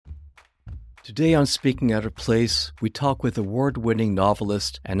Today on Speaking Out of Place, we talk with award-winning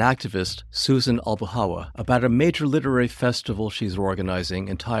novelist and activist Susan Albuhawa about a major literary festival she's organizing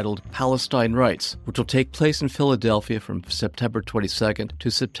entitled Palestine Writes, which will take place in Philadelphia from September 22nd to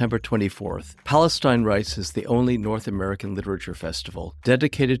September 24th. Palestine Writes is the only North American literature festival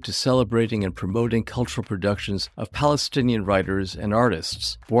dedicated to celebrating and promoting cultural productions of Palestinian writers and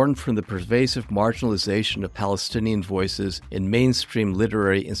artists, born from the pervasive marginalization of Palestinian voices in mainstream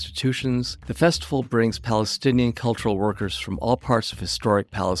literary institutions. The festival brings Palestinian cultural workers from all parts of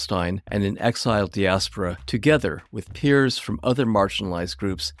historic Palestine and an exile diaspora together with peers from other marginalized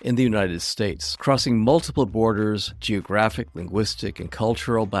groups in the United States. Crossing multiple borders, geographic, linguistic, and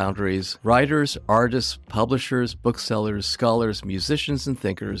cultural boundaries, writers, artists, publishers, booksellers, scholars, musicians, and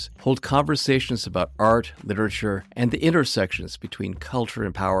thinkers hold conversations about art, literature, and the intersections between culture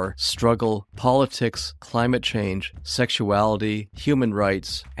and power, struggle, politics, climate change, sexuality, human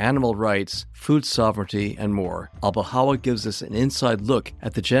rights, animal rights, food sovereignty, and more. Albuhawa gives us an inside look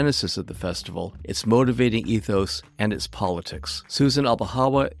at the genesis of the festival, its motivating ethos, and its politics. Susan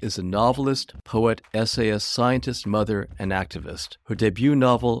Albuhawa is a novelist, poet, essayist, scientist, mother, and activist. Her debut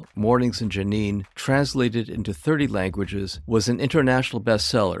novel, Mornings in Jenin, translated into 30 languages, was an international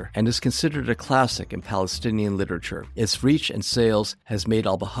bestseller and is considered a classic in Palestinian literature. Its reach and sales has made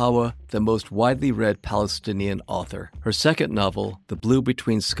Albuhawa the most widely read Palestinian author. Her second novel, The Blue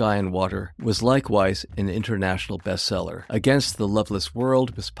Between Sky and Water, was likewise an international bestseller. Against the Loveless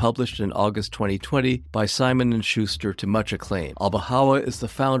World was published in August 2020 by Simon & Schuster to much acclaim. Albuhawa is the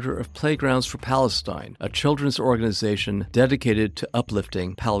founder of Playgrounds for Palestine, a children's organization dedicated to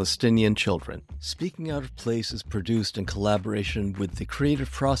uplifting Palestinian children. Speaking Out of Place is produced in collaboration with The Creative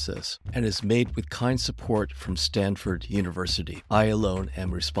Process and is made with kind support from Stanford University. I alone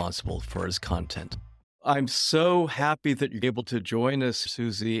am responsible for its content. I'm so happy that you're able to join us,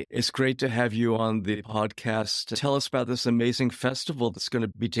 Susie. It's great to have you on the podcast. Tell us about this amazing festival that's going to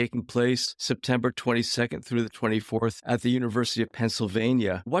be taking place September 22nd through the 24th at the University of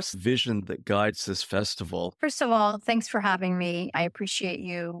Pennsylvania. What's the vision that guides this festival? First of all, thanks for having me. I appreciate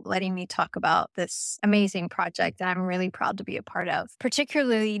you letting me talk about this amazing project that I'm really proud to be a part of.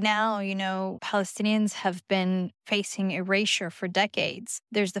 Particularly now, Palestinians have been facing erasure for decades.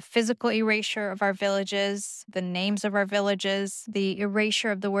 There's the physical erasure of our villages, the names of our villages, the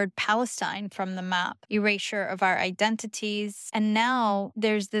erasure of the word Palestine from the map, erasure of our identities. And now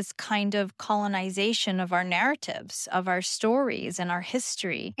there's this kind of colonization of our narratives, of our stories and our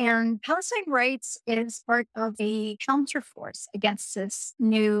history. And Palestine Writes is part of a counterforce against this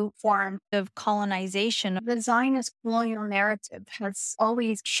new form of colonization. The Zionist colonial narrative has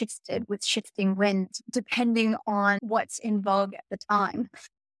always shifted with shifting winds, depending on what's in vogue at the time.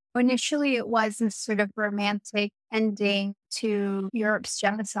 Initially, it was this sort of romantic ending to Europe's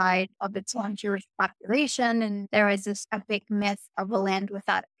genocide of its own Jewish population. And there was this epic myth of a land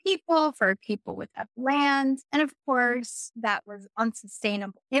without a people for a people without land. And of course, that was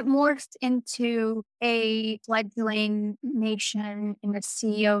unsustainable. It morphed into a fledgling nation in a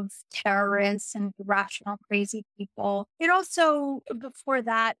sea of terrorists and irrational, crazy people. It also, before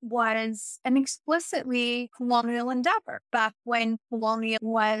that, was an explicitly colonial endeavor back when colonial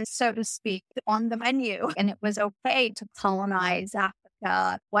was, so to speak, on the menu. And it was okay to colonize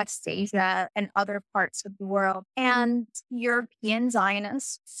Africa, West Asia, and other parts of the world. And European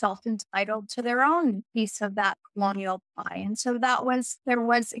Zionists felt entitled to their own piece of that colonial pie. And so there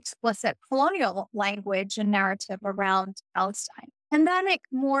was explicit colonial language and narrative around Palestine. And then it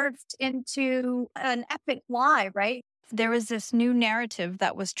morphed into an epic lie, right? There was this new narrative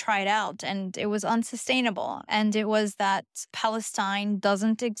that was tried out and it was unsustainable. And it was that Palestine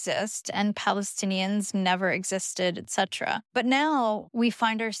doesn't exist and Palestinians never existed, etc. But now we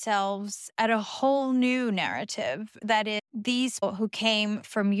find ourselves at a whole new narrative that is these who came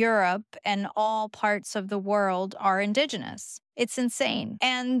from Europe and all parts of the world are indigenous. It's insane.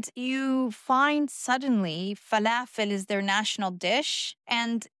 And you find suddenly falafel is their national dish.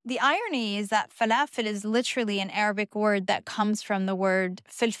 And the irony is that falafel is literally an Arabic word that comes from the word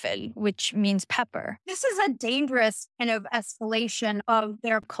filfil, which means pepper. This is a dangerous kind of escalation of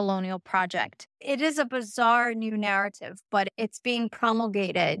their colonial project. It is a bizarre new narrative, but it's being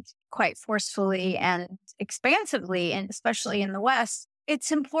promulgated quite forcefully and expansively, and especially in the West.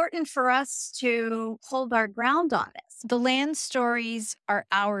 It's important for us to hold our ground on this. The land stories are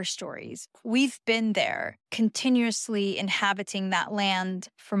our stories. We've been there, continuously inhabiting that land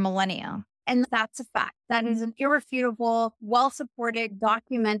for millennia. And that's a fact. That is an irrefutable, well-supported,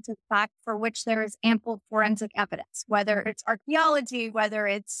 documented fact for which there is ample forensic evidence, whether it's archaeology, whether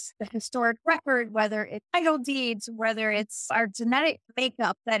it's the historic record, whether it's title deeds, whether it's our genetic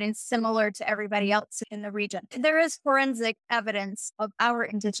makeup that is similar to everybody else in the region. There is forensic evidence of our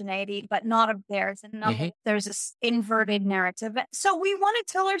indigeneity, but not of theirs. And there's this inverted narrative. So we want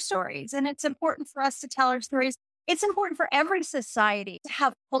to tell our stories, and it's important for us to tell our stories. It's important for every society to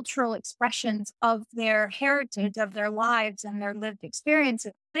have cultural expressions of their heritage, of their lives and their lived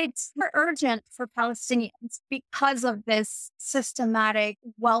experiences. But it's more urgent for Palestinians because of this systematic,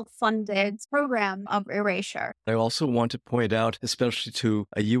 well-funded program of erasure. I also want to point out, especially to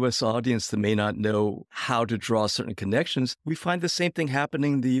a U.S. audience that may not know how to draw certain connections, we find the same thing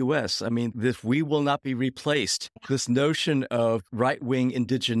happening in the U.S. I mean, this "we will not be replaced," this notion of right-wing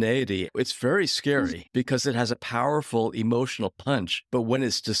indigeneity, it's very scary because it has a powerful emotional punch. But when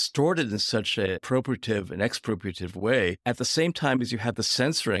it's distorted in such a appropriative and expropriative way, at the same time as you have the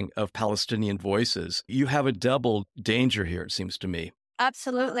censoring of Palestinian voices, you have a double danger here, it seems to me.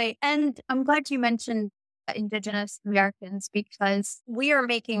 Absolutely. And I'm glad you mentioned Indigenous Americans because we are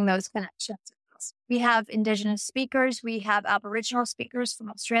making those connections. We have Indigenous speakers. We have Aboriginal speakers from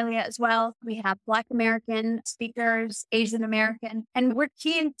Australia as well. We have Black American speakers, Asian American, and we're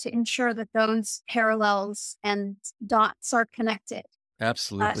keen to ensure that those parallels and dots are connected.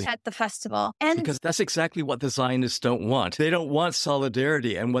 Absolutely. At the festival. And because that's exactly what the Zionists don't want. They don't want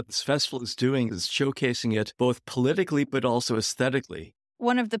solidarity. And what this festival is doing is showcasing it both politically, but also aesthetically.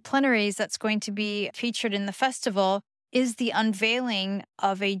 One of the plenaries that's going to be featured in the festival is the unveiling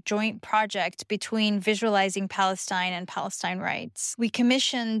of a joint project between Visualizing Palestine and Palestine Rights. We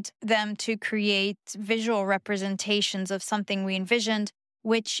commissioned them to create visual representations of something we envisioned,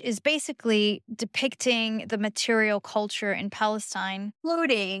 which is basically depicting the material culture in Palestine,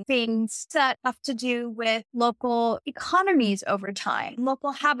 including things that have to do with local economies over time,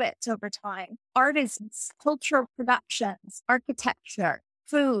 local habits over time, artisans, cultural productions, architecture,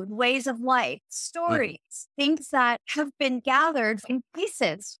 food, ways of life, stories, things that have been gathered in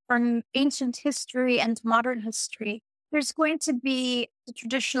pieces from ancient history and modern history. There's going to be the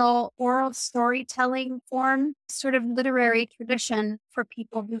traditional oral storytelling form, sort of literary tradition for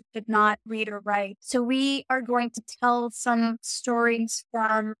people who did not read or write. So we are going to tell some stories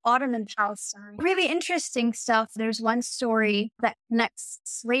from Ottoman Palestine. Really interesting stuff. There's one story that connects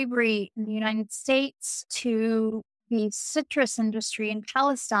slavery in the United States to the citrus industry in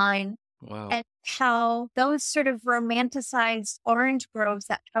Palestine. Wow. And how those sort of romanticized orange groves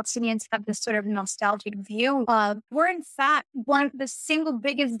that Palestinians have this sort of nostalgic view of were in fact one of the single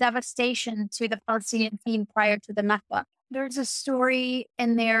biggest devastation to the Palestinian scene prior to the Nakba. There's a story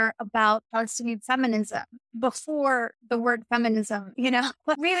in there about Palestinian feminism before the word feminism,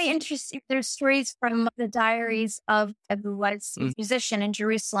 But really interesting. There's stories from the diaries of who was a musician in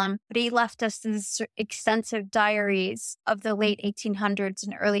Jerusalem, but he left us these extensive diaries of the late 1800s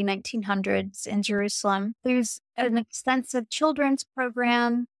and early 1900s in Jerusalem. There's an extensive children's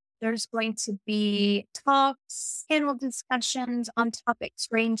program. There's going to be talks, panel discussions on topics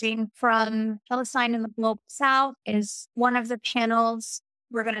ranging from Palestine in the Global South is one of the panels.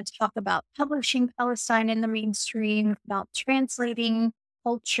 We're going to talk about publishing Palestine in the mainstream, about translating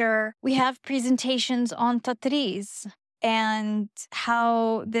culture. We have presentations on tatriz and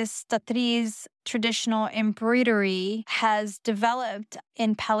how this tatriz traditional embroidery has developed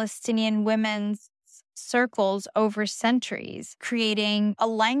in Palestinian women's circles over centuries, creating a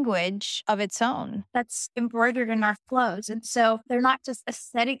language of its own. That's embroidered in our clothes. And so they're not just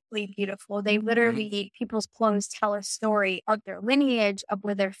aesthetically beautiful. They literally, people's clothes tell a story of their lineage, of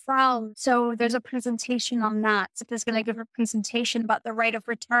where they're from. So there's a presentation on that. So there's going to give a presentation about the right of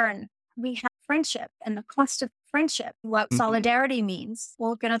return. We have friendship and the cost of friendship, what solidarity means.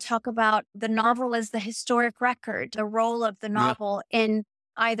 We're going to talk about the novel as the historic record, the role of the novel in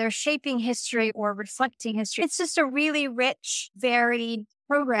either shaping history or reflecting history. It's just a really rich, varied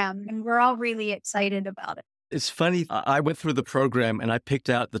program, and we're all really excited about it. It's funny, I went through the program and I picked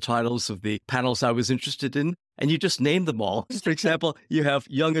out the titles of the panels I was interested in, and you just named them all. For example, you have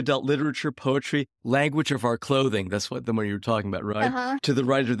young adult literature, poetry, language of our clothing. That's what the one you were talking about, right? To the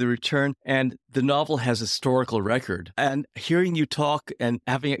right of the return. And the novel has historical record. And hearing you talk and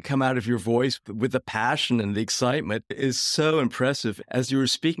having it come out of your voice with the passion and the excitement is so impressive. As you were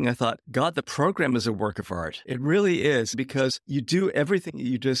speaking, I thought, God, the program is a work of art. It really is, because you do everything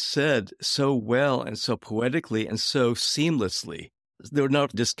you just said so well and so poetically and so seamlessly. There are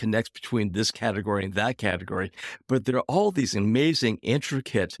not disconnects between this category and that category, but there are all these amazing,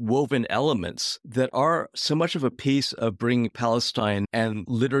 intricate, woven elements that are so much of a piece of bringing Palestine and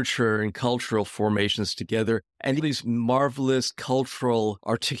literature and cultural formations together. And these marvelous cultural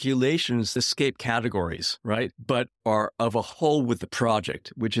articulations escape categories, right? But are of a whole with the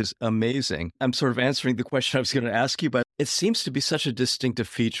project, which is amazing. I'm sort of answering the question I was going to ask you, but it seems to be such a distinctive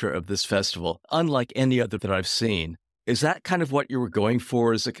feature of this festival, unlike any other that I've seen. Is that kind of what you were going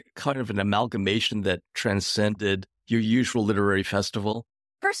for? Is it kind of an amalgamation that transcended your usual literary festival?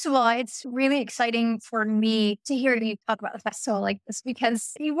 First of all, it's really exciting for me to hear you talk about a festival like this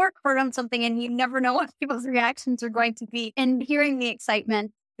because you work hard on something and you never know what people's reactions are going to be. And hearing the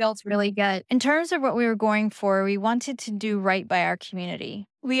excitement feels really good. In terms of what we were going for, we wanted to do right by our community.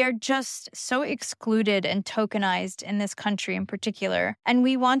 We are just so excluded and tokenized in this country in particular, and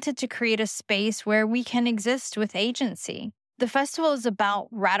we wanted to create a space where we can exist with agency. The festival is about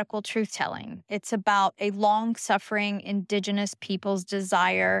radical truth-telling. It's about a long-suffering indigenous people's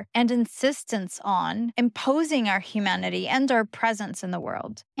desire and insistence on imposing our humanity and our presence in the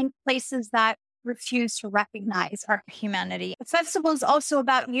world. In places that refuse to recognize our humanity. The festival is also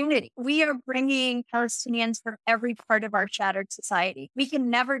about unity. We are bringing Palestinians from every part of our shattered society. We can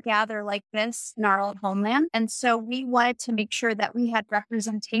never gather like this in our own homeland. And so we wanted to make sure that we had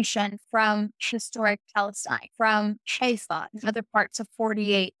representation from historic Palestine, from Haifa, other parts of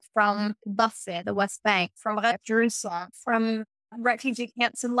 48, from Basra, the West Bank, from Jerusalem, from refugee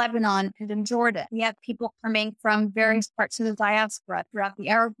camps in Lebanon and in Jordan. We have people coming from various parts of the diaspora throughout the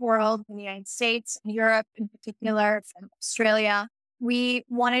Arab world, in the United States, Europe in particular, from Australia. We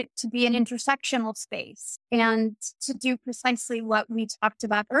want it to be an intersectional space and to do precisely what we talked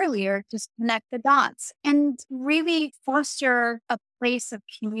about earlier, just connect the dots and really foster a place of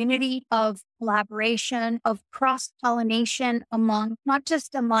community, of collaboration, of cross-pollination among, not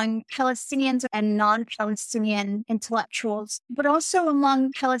just among Palestinians and non-Palestinian intellectuals, but also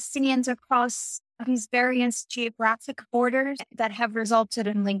among Palestinians across these various geographic borders that have resulted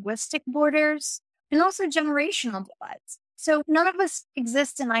in linguistic borders and also generational divides. So none of us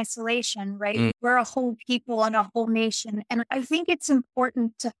exist in isolation, right? We're a whole people and a whole nation. And I think it's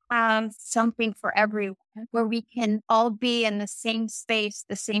important to have something for everyone where we can all be in the same space,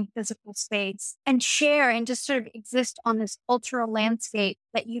 the same physical space, and share and just sort of exist on this cultural landscape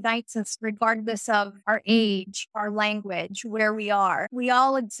that unites us regardless of our age, our language, where we are. We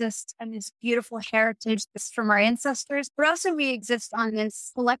all exist on this beautiful heritage that's from our ancestors, but also we exist on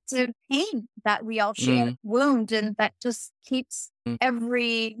this collective pain that we all share, wound, and that just keeps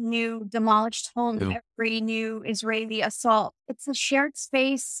every new demolished home, every new Israeli assault. It's a shared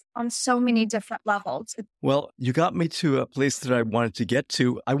space on so many different levels. Well, you got me to a place that I wanted to get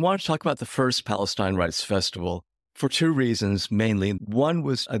to. I want to talk about the first Palestine Rights Festival for two reasons, mainly. One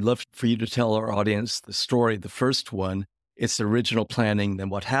was I'd love for you to tell our audience the story, the first one, its original planning and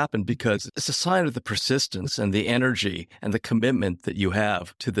what happened, because it's a sign of the persistence and the energy and the commitment that you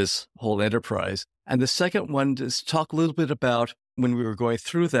have to this whole enterprise. And the second one is to talk a little bit about when we were going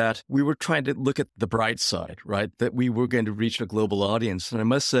through that, we were trying to look at the bright side, right? That we were going to reach a global audience. And I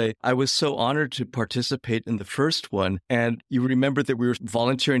must say, I was so honored to participate in the first one. And you remember that we were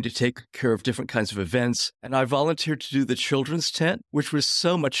volunteering to take care of different kinds of events. And I volunteered to do the children's tent, which was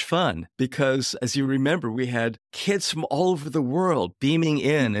so much fun because, as you remember, we had kids from all over the world beaming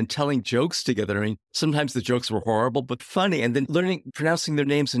in and telling jokes together. I mean, sometimes the jokes were horrible, but funny. And then pronouncing their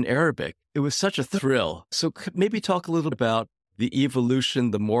names in Arabic. It was such a thrill. So maybe talk a little about the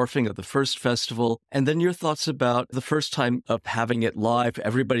evolution, the morphing of the first festival, and then your thoughts about the first time of having it live,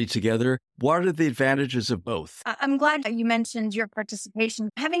 everybody together. What are the advantages of both? I'm glad that you mentioned your participation.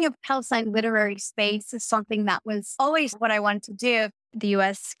 Having a Palestine literary space is something that was always what I wanted to do. The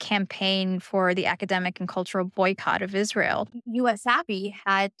U.S. campaign for the academic and cultural boycott of Israel. U.S. Abbey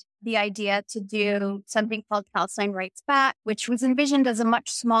had the idea to do something called Palestine Writes Back, which was envisioned as a much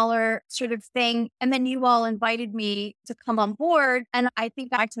smaller sort of thing. And then you all invited me to come on board. And I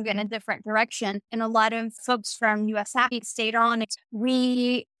think I took it in a different direction. And a lot of folks from US Abbey stayed on.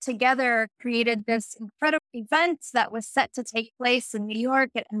 We together created this incredible event that was set to take place in New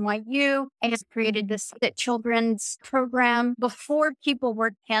York at NYU. I just created this children's program before people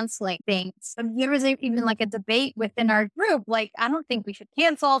were canceling things. So there was even like a debate within our group, like, I don't think we should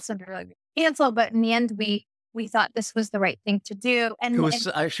cancel. Some people were like, cancel. But in the end, we thought this was the right thing to do. And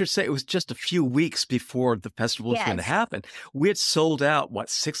I should say, it was just a few weeks before the festival was going to happen. We had sold out,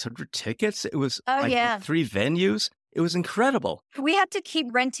 600 tickets? It was 3 venues. It was incredible. We had to keep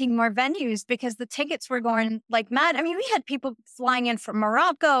renting more venues because the tickets were going like mad. I mean, we had people flying in from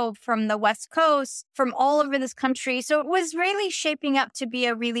Morocco, from the West Coast, from all over this country. So it was really shaping up to be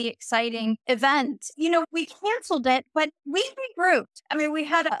a really exciting event. We canceled it, but we regrouped. I mean, we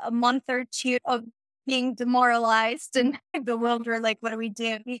had a month or two of being demoralized and bewildered, like, what do we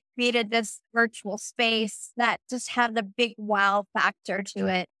do? We created this virtual space that just had the big wow factor to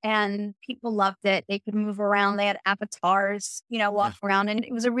it. And people loved it. They could move around. They had avatars, walk around. And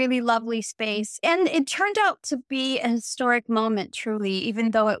it was a really lovely space. And it turned out to be a historic moment, truly, even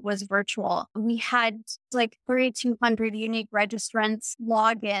though it was virtual. We had like 3,200 unique registrants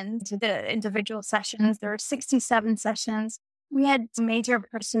log in to the individual sessions. There were 67 sessions. We had major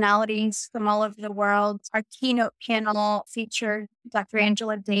personalities from all over the world. Our keynote panel featured Dr.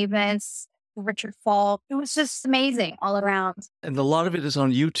 Angela Davis, Richard Falk. It was just amazing all around. And a lot of it is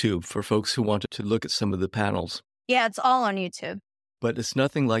on YouTube for folks who wanted to look at some of the panels. Yeah, it's all on YouTube. But it's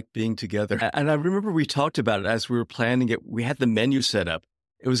nothing like being together. And I remember we talked about it as we were planning it. We had the menu set up.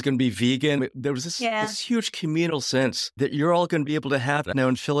 It was going to be vegan. There was this huge communal sense that you're all going to be able to have now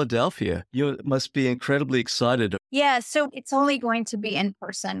in Philadelphia. You must be incredibly excited. Yeah, so it's only going to be in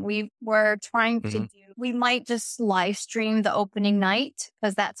person. We were trying to we might just live stream the opening night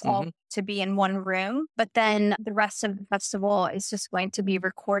because that's all to be in one room. But then the rest of the festival is just going to be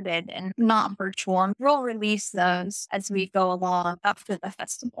recorded and not virtual. And we'll release those as we go along after the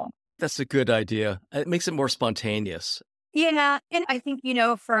festival. That's a good idea. It makes it more spontaneous. Yeah. And I think,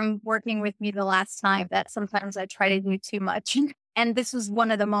 from working with me the last time that sometimes I try to do too much. And this was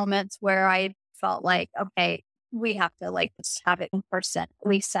one of the moments where I felt like, okay, we have to just have it in person, at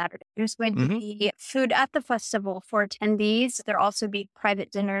least Saturday. There's going to be food at the festival for attendees. There'll also be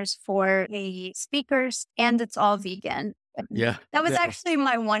private dinners for the speakers, and it's all vegan. Yeah. That was actually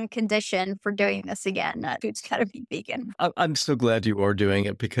my one condition for doing this again. Food's got to be vegan. I'm so glad you are doing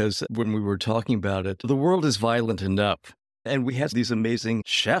it because when we were talking about it, the world is violent enough. And we had these amazing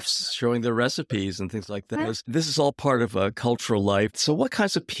chefs showing their recipes and things like that. This is all part of a cultural life. So what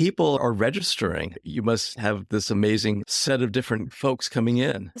kinds of people are registering? You must have this amazing set of different folks coming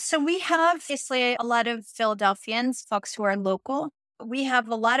in. So we have obviously a lot of Philadelphians, folks who are local. We have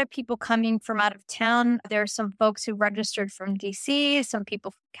a lot of people coming from out of town. There are some folks who registered from DC, some people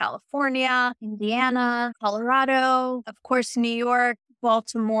from California, Indiana, Colorado, of course, New York,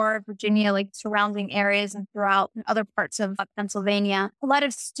 Baltimore, Virginia, like surrounding areas and throughout other parts of Pennsylvania. A lot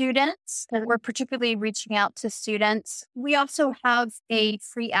of students, we're particularly reaching out to students. We also have a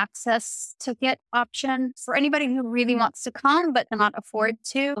free access ticket option for anybody who really wants to come but cannot afford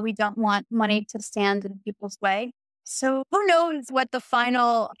to. We don't want money to stand in people's way. So who knows what the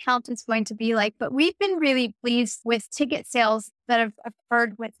final count is going to be like, but we've been really pleased with ticket sales that have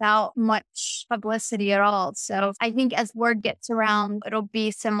occurred without much publicity at all. So I think as word gets around, it'll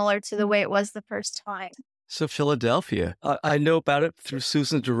be similar to the way it was the first time. So Philadelphia, I know about it through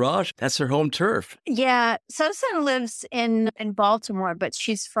Susan Duraj. That's her home turf. Yeah. Susan lives in Baltimore, but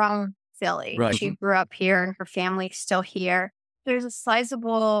she's from Philly. Right. She grew up here and her family's still here. There's a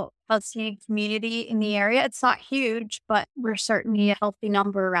sizable Palestinian community in the area. It's not huge, but we're certainly a healthy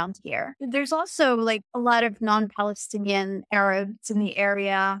number around here. There's also a lot of non-Palestinian Arabs in the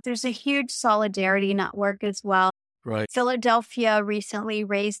area. There's a huge solidarity network as well. Right. Philadelphia recently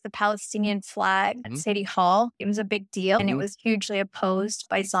raised the Palestinian flag at City Hall. It was a big deal and it was hugely opposed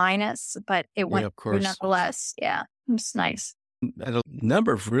by Zionists, but it went through nonetheless. Yeah, it was nice. And a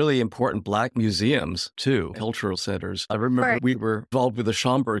number of really important Black museums, too, cultural centers. I remember we were involved with the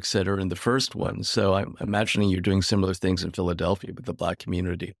Schomburg Center in the first one. So I'm imagining you're doing similar things in Philadelphia with the Black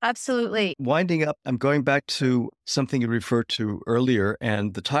community. Absolutely. Winding up, I'm going back to something you referred to earlier.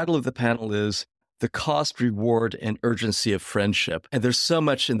 And the title of the panel is The Cost, Reward, and Urgency of Friendship. And there's so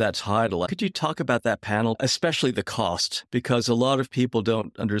much in that title. Could you talk about that panel, especially the cost? Because a lot of people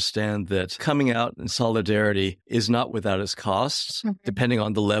don't understand that coming out in solidarity is not without its costs, depending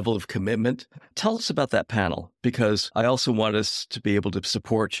on the level of commitment. Tell us about that panel, because I also want us to be able to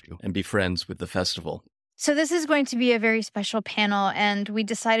support you and be friends with the festival. So this is going to be a very special panel, and we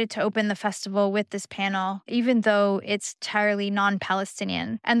decided to open the festival with this panel, even though it's entirely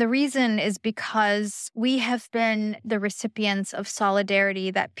non-Palestinian. And the reason is because we have been the recipients of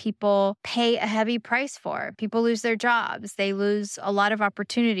solidarity that people pay a heavy price for. People lose their jobs. They lose a lot of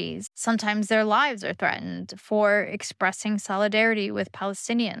opportunities. Sometimes their lives are threatened for expressing solidarity with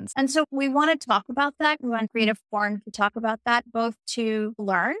Palestinians. And so we want to talk about that. We want to create a forum to talk about that, both to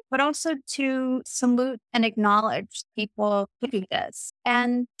learn, but also to salute and acknowledge people who do this.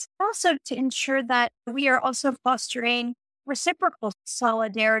 And also to ensure that we are also fostering reciprocal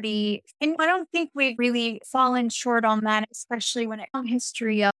solidarity. And I don't think we've really fallen short on that, especially when it comes to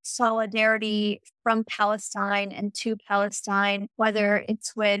history of solidarity from Palestine and to Palestine, whether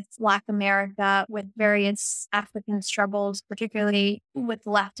it's with Black America, with various African struggles, particularly with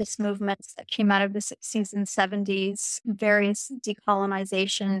leftist movements that came out of the 60s and 70s, various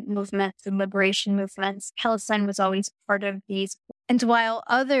decolonization movements and liberation movements. Palestine was always part of these. And while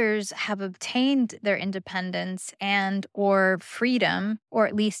others have obtained their independence and or freedom, or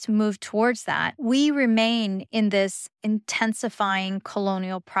at least moved towards that, we remain in this intensifying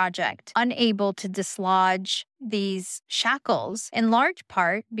colonial project, unable to dislodge these shackles, in large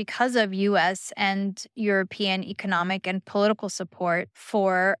part because of U.S. and European economic and political support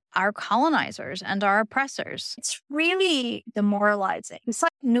for our colonizers and our oppressors. It's really demoralizing. It's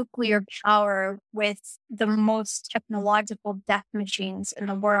like nuclear power with the most technological death machines in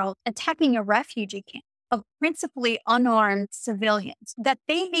the world attacking a refugee camp of principally unarmed civilians, that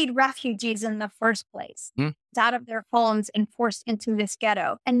they made refugees in the first place, out of their homes and forced into this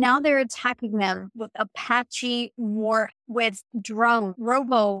ghetto. And now they're attacking them with Apache war, with drone,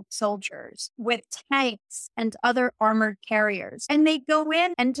 robo soldiers, with tanks and other armored carriers. And they go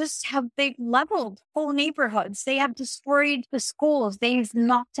in and they've leveled whole neighborhoods. They have destroyed the schools. They've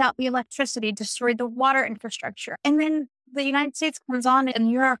knocked out the electricity, destroyed the water infrastructure. And then the United States comes on in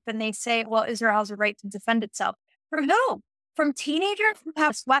Europe and they say, well, Israel has a right to defend itself. From who? From teenagers who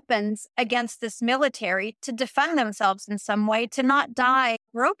have weapons against this military to defend themselves in some way, to not die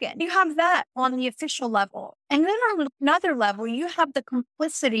broken. You have that on the official level. And then on another level, you have the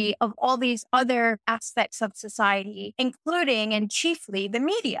complicity of all these other aspects of society, including and chiefly the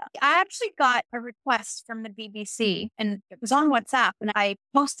media. I actually got a request from the BBC, and it was on WhatsApp, and I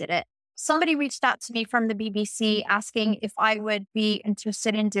posted it. Somebody reached out to me from the BBC asking if I would be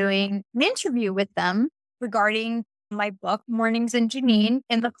interested in doing an interview with them regarding my book, Mornings in Jenin,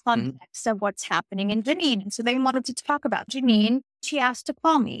 in the context of what's happening in Jenin. And so they wanted to talk about Jenin. She asked to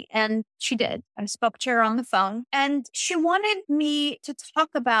call me, and she did. I spoke to her on the phone, and she wanted me to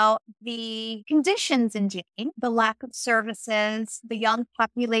talk about the conditions in Jenin, the lack of services, the young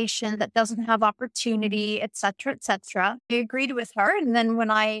population that doesn't have opportunity, et cetera, et cetera. I agreed with her. And then when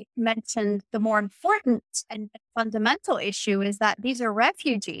I mentioned the more important and fundamental issue is that these are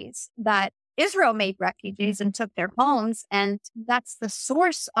refugees that Israel made refugees and took their homes, and that's the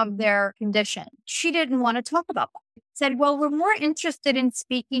source of their condition. She didn't want to talk about that. Said, well, we're more interested in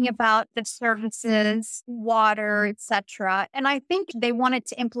speaking about the services, water, etc. And I think they wanted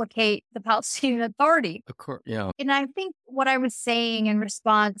to implicate the Palestinian Authority. Of course, yeah. And I think what I was saying in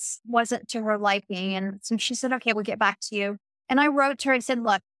response wasn't to her liking. And so she said, okay, we'll get back to you. And I wrote to her, I said,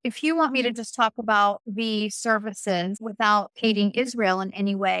 look, if you want me to just talk about the services without hating Israel in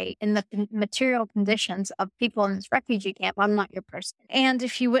any way, in the material conditions of people in this refugee camp, I'm not your person. And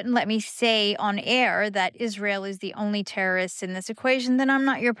if you wouldn't let me say on air that Israel is the only terrorist in this equation, then I'm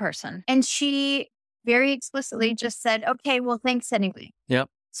not your person. And she very explicitly just said, okay, well, thanks anyway. Yep.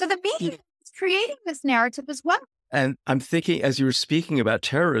 So the media is creating this narrative as well. And I'm thinking, as you were speaking about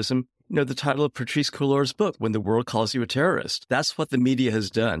terrorism, the title of Patrice Couilleur's book, When the World Calls You a Terrorist. That's what the media has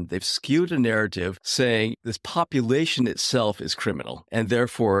done. They've skewed a narrative saying this population itself is criminal and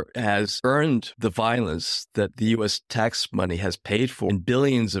therefore has earned the violence that the U.S. tax money has paid for in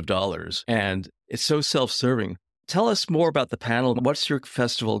billions of dollars. And it's so self-serving. Tell us more about the panel. What's your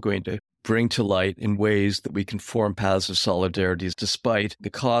festival going to bring to light in ways that we can form paths of solidarity despite the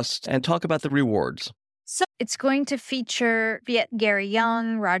cost, and talk about the rewards? So it's going to feature Viet Gary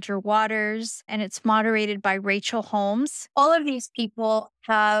Young, Roger Waters, and it's moderated by Rachel Holmes. All of these people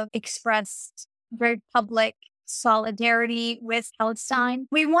have expressed very public solidarity with Palestine.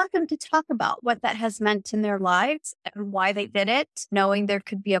 We want them to talk about what that has meant in their lives and why they did it, knowing there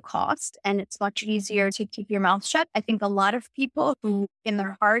could be a cost, and it's much easier to keep your mouth shut. I think a lot of people who in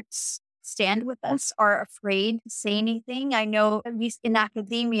their hearts stand with us are afraid to say anything. I know, at least in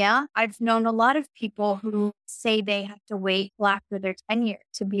academia, I've known a lot of people who say they have to wait till after their tenure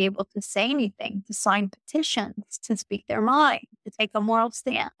to be able to say anything, to sign petitions, to speak their mind, to take a moral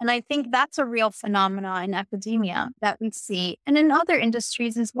stand. And I think that's a real phenomenon in academia that we see. And in other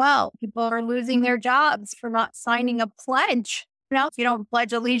industries as well. People are losing their jobs for not signing a pledge. If you don't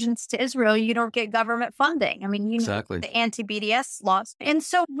pledge allegiance to Israel, you don't get government funding. I mean, Exactly. The anti-BDS laws. And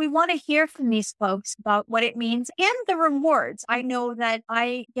so we want to hear from these folks about what it means and the rewards. I know that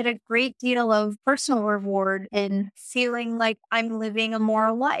I get a great deal of personal reward in feeling like I'm living a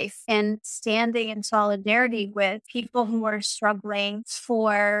moral life and standing in solidarity with people who are struggling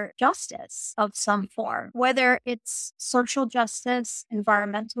for justice of some form, whether it's social justice,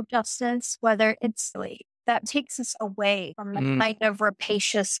 environmental justice, whether it's that takes us away from the kind of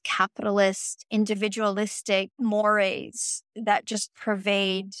rapacious, capitalist, individualistic mores that just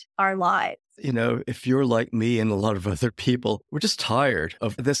pervade our lives. You know, if you're like me and a lot of other people, we're just tired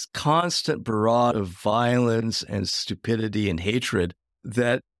of this constant barrage of violence and stupidity and hatred,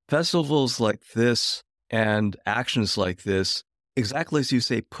 that festivals like this and actions like this, exactly as you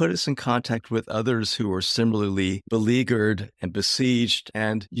say, put us in contact with others who are similarly beleaguered and besieged.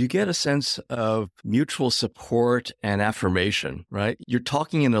 And you get a sense of mutual support and affirmation, right? You're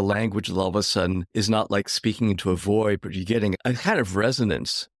talking in a language that all of a sudden is not like speaking into a void, but you're getting a kind of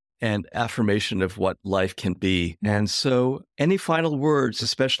resonance and affirmation of what life can be. And so any final words,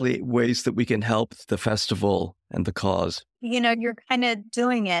 especially ways that we can help the festival and the cause? You know, you're kind of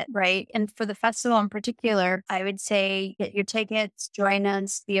doing it, right? And for the festival in particular, I would say get your tickets, join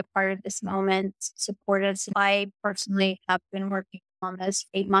us, be a part of this moment, support us. I personally have been working on this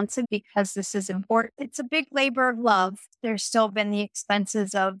 8 months ago because this is important. It's a big labor of love. There's still been the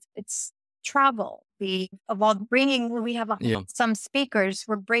expenses of its travel. We have some speakers,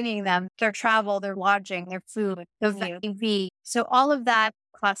 we're bringing them their travel, their lodging, their food, the venue. So all of that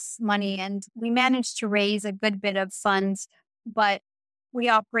costs money, and we managed to raise a good bit of funds, but we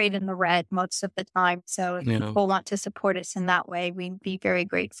operate in the red most of the time. So if people want to support us in that way, we'd be very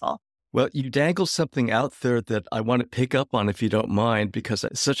grateful. Well, you dangle something out there that I want to pick up on, if you don't mind, because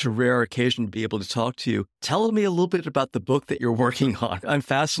it's such a rare occasion to be able to talk to you. Tell me a little bit about the book that you're working on. I'm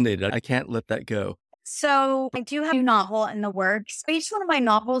fascinated. I can't let that go. So I do have a novel in the works. Each one of my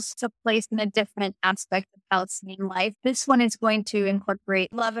novels took place in a different aspect of Palestinian life. This one is going to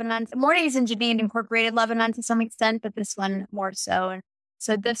incorporate Lebanon. Mornings in Jenin incorporated Lebanon to some extent, but this one more so. And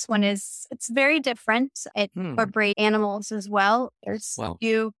so this one it's very different. It incorporates animals as well. There's a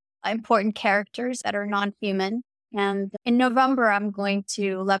few important characters that are non-human. And in November, I'm going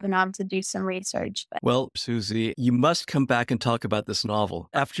to Lebanon to do some research. Well, Susie, you must come back and talk about this novel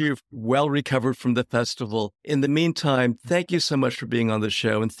after you've well recovered from the festival. In the meantime, thank you so much for being on the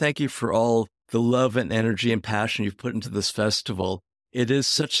show, and thank you for all the love and energy and passion you've put into this festival. It is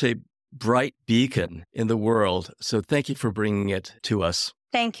such a bright beacon in the world, so thank you for bringing it to us.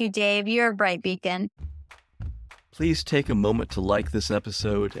 Thank you, Dave. You're a bright beacon. Please take a moment to like this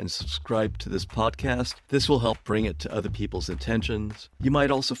episode and subscribe to this podcast. This will help bring it to other people's attentions. You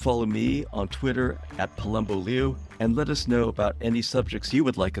might also follow me on Twitter @PalumboLiu and let us know about any subjects you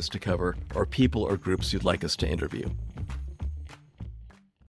would like us to cover or people or groups you'd like us to interview.